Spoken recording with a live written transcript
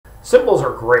Symbols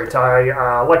are great.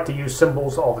 I like to use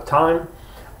symbols all the time.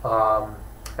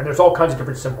 And there's all kinds of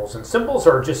different symbols. And symbols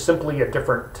are just simply a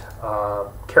different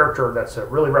character that's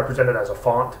really represented as a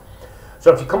font.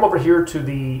 So if you come over here to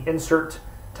the Insert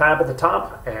tab at the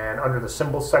top, and under the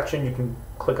Symbols section, you can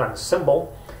click on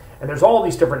Symbol. And there's all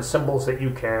these different symbols that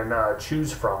you can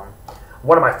choose from.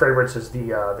 One of my favorites is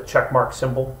the check mark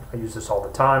symbol. I use this all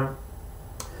the time.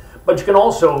 But you can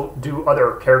also do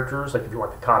other characters, like if you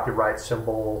want the copyright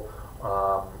symbol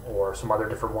or some other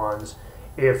different ones.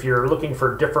 If you're looking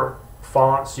for different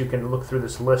fonts, you can look through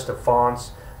this list of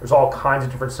fonts. There's all kinds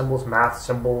of different symbols, math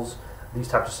symbols, these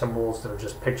types of symbols that are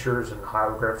just pictures and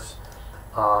hieroglyphs,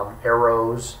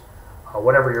 arrows,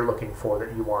 whatever you're looking for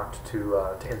that you want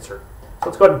to insert. So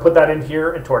let's go ahead and put that in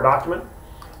here into our document.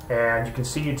 And you can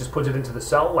see it just puts it into the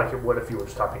cell like it would if you were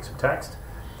just typing some text.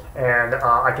 And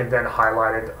I can then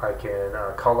highlight it, I can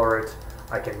color it,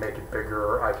 I can make it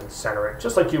bigger, I can center it,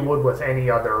 just like you would with any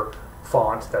other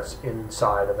font that's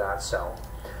inside of that cell.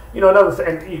 You know, another thing,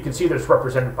 and you can see that it's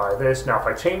represented by this. Now if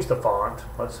I change the font,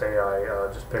 let's say I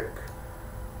just pick,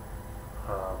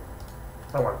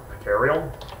 I want to pick Arial,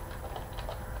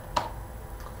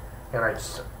 and I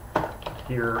just,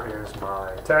 here is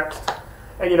my text,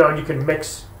 and you know, you can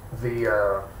mix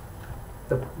the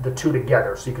two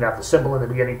together, so you can have the symbol in the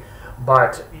beginning.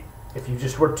 But if you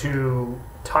just were to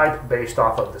type based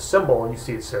off of the symbol, and you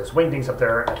see it says Wingdings up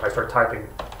there, and if I start typing,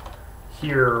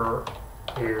 here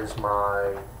is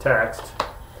my text,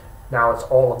 now it's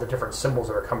all of the different symbols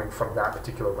that are coming from that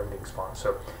particular Wingdings font.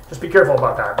 So just be careful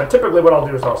about that. But typically what I'll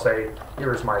do is I'll say,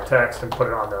 here's my text, and put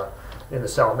it on in the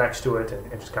cell next to it, and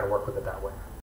just kind of work with it that way.